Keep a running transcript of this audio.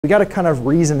We got to kind of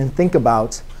reason and think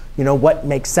about, what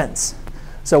makes sense.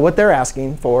 So what they're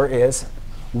asking for is,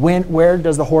 where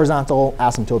does the horizontal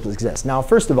asymptote exist? Now,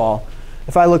 first of all,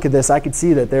 if I look at this, I could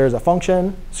see that there's a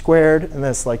function squared and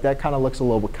this. Like that kind of looks a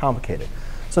little bit complicated.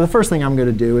 So the first thing I'm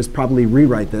going to do is probably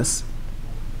rewrite this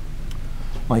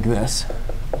like this,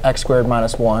 x squared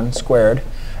minus 1 squared.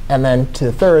 And then to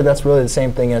the third, that's really the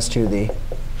same thing as to the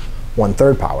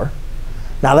 1/3 power.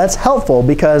 Now that's helpful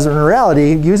because in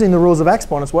reality, using the rules of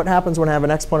exponents, what happens when I have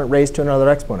an exponent raised to another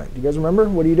exponent? Do you guys remember?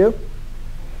 What do?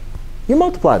 You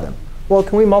multiply them. Well,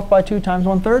 can we multiply 2 times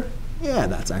 1/3? Yeah,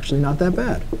 that's actually not that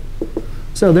bad.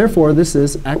 So therefore, this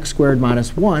is x squared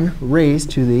minus 1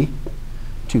 raised to the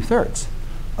 2/3.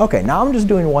 OK, now I'm just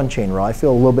doing one chain rule. I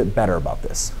feel a little bit better about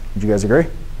this. Would you guys agree?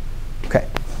 OK.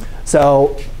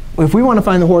 So if we want to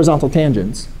find the horizontal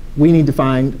tangents, we need to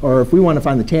find, or if we want to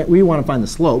find the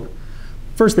slope,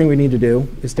 first thing we need to do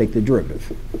is take the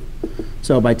derivative.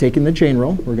 So by taking the chain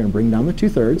rule, we're going to bring down the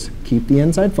 2/3, keep the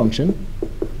inside function,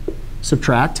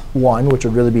 subtract 1, which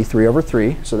would really be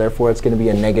 3/3. So therefore, it's going to be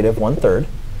a negative 1/3.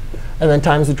 And then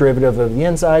times the derivative of the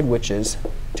inside, which is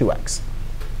 2x.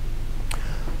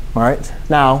 All right.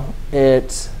 Now,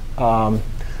 it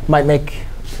might make,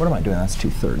 what am I doing? That's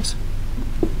 2/3.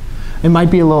 It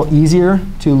might be a little easier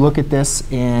to look at this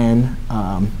in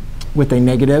with a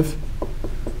negative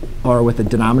or with a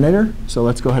denominator. So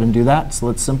let's go ahead and do that. So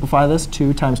let's simplify this.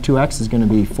 2 times 2x is going to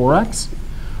be 4x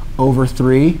over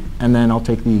 3. And then I'll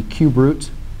take the cube root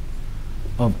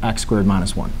of x squared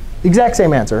minus 1. The exact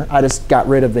same answer. I just got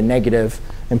rid of the negative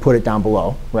and put it down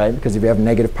below, right? Because if you have a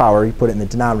negative power, you put it in the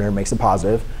denominator, it makes it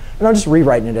positive. And I'm just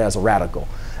rewriting it as a radical.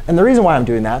 And the reason why I'm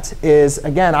doing that is,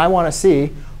 again, I want to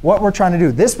see what we're trying to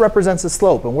do. This represents the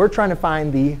slope. And we're trying to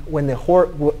find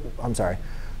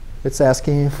it's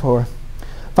asking for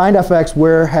find f of x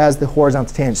where has the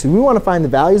horizontal tangent. So we want to find the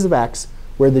values of x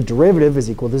where the derivative is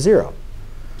equal to 0.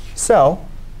 So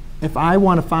if I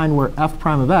want to find where f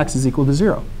prime of x is equal to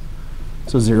 0,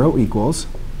 so 0 equals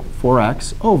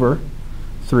 4x over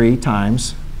 3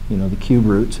 times the cube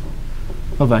root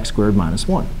of x squared minus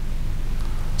 1.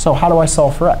 So how do I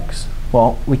solve for x?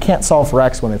 Well, we can't solve for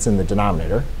x when it's in the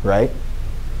denominator, right?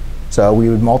 So we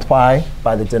would multiply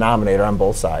by the denominator on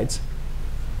both sides.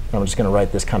 And I'm just going to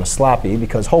write this kind of sloppy,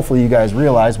 because hopefully you guys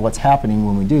realize what's happening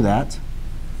when we do that.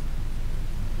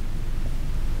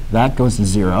 That goes to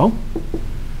 0.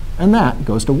 And that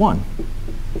goes to 1.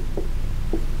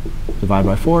 Divide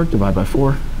by 4, divide by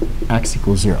 4, x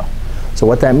equals 0. So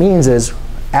what that means is,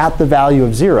 at the value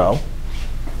of 0,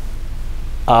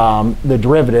 the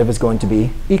derivative is going to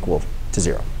be equal to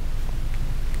 0.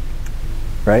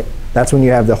 Right? That's when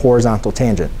you have the horizontal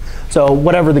tangent. So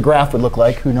whatever the graph would look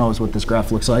like, who knows what this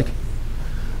graph looks like?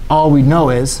 All we know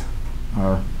is,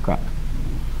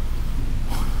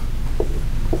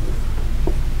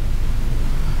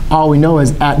 all we know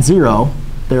is at 0,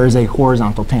 there is a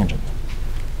horizontal tangent.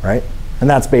 Right? And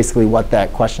that's basically what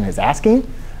that question is asking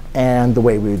and the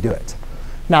way we would do it.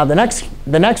 Now, the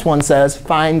next one says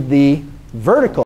find the vertical